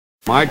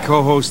My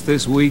co-host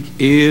this week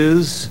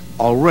is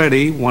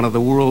already one of the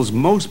world's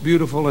most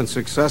beautiful and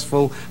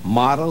successful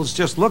models.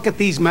 Just look at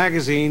these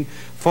magazine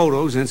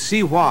photos and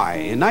see why.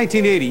 In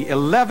 1980,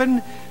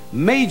 11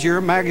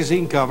 major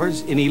magazine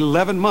covers in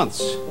 11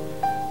 months.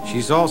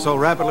 She's also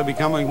rapidly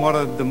becoming one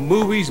of the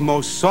movie's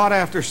most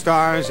sought-after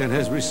stars and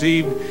has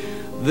received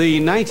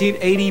the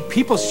 1980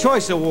 People's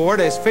Choice Award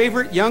as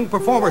Favorite Young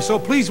Performer. So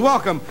please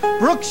welcome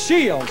Brooke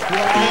Shields.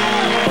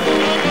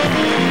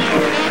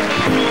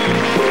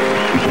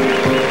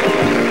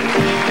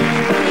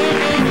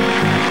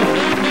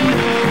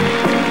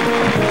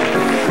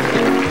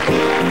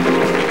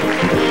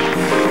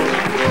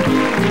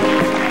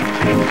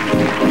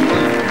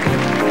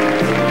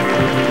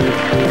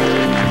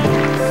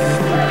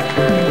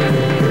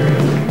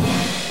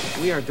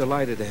 We are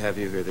delighted to have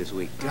you here this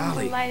week. I'm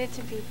delighted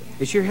to be here.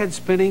 Is your head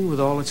spinning with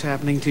all that's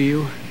happening to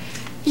you?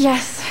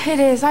 Yes, it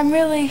is. I'm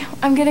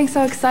getting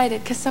so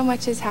excited because so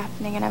much is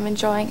happening and I'm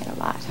enjoying it a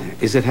lot.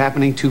 Is it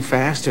happening too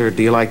fast, or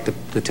do you like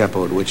the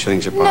tempo at which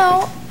things are popping?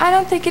 No, I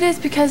don't think it is,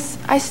 because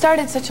I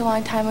started such a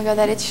long time ago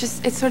that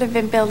it's sort of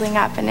been building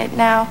up, and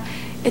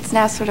it's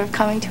now sort of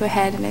coming to a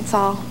head, and it's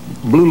all...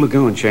 Blue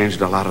Lagoon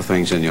changed a lot of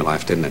things in your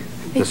life, didn't it?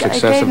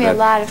 It gave me a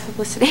lot of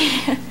publicity.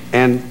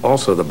 And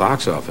also the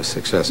box office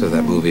success of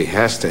that movie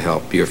has to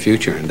help your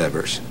future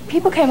endeavors.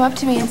 People came up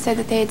to me and said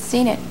that they had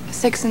seen it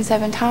 6 and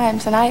 7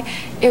 times, and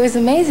it was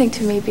amazing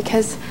to me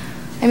because,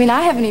 I mean,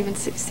 I haven't even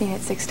seen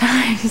it 6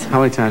 times. How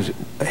many times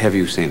have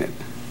you seen it?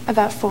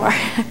 About 4.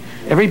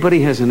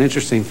 Everybody has an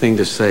interesting thing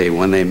to say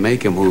when they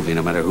make a movie,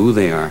 no matter who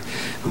they are,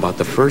 about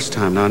the first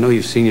time. Now, I know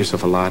you've seen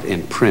yourself a lot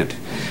in print,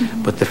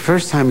 but the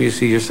first time you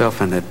see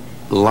yourself on that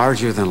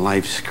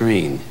larger-than-life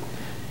screen,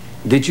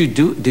 did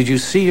you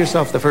see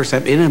yourself the first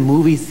time in a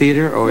movie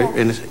theater, or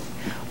yes.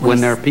 When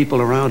there are people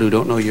around who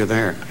don't know you're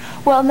there?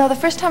 Well, no, the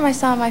first time I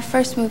saw my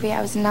first movie, I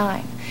was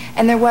 9.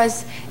 And it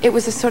was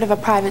a sort of a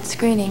private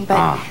screening,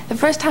 but the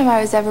first time I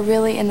was ever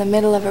really in the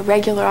middle of a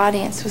regular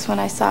audience was when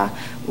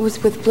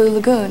was with Blue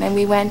Lagoon, and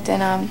we went,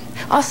 and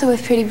also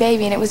with Pretty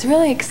Baby, and it was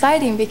really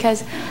exciting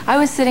because I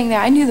was sitting there,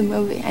 I knew the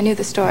movie, I knew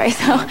the story,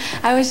 so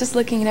I was just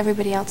looking at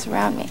everybody else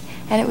around me,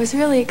 and it was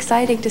really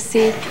exciting to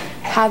see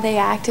how they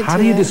acted. How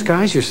do you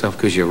disguise yourself?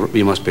 Because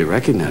you must be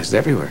recognized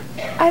everywhere.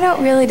 I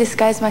don't really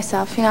disguise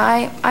myself, you know,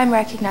 I'm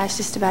recognized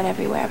just about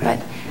everywhere, but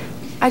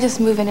I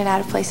just move in and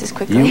out of places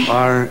quickly. You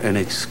are an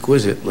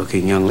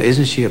exquisite-looking young lady.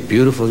 Isn't she a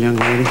beautiful young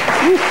lady?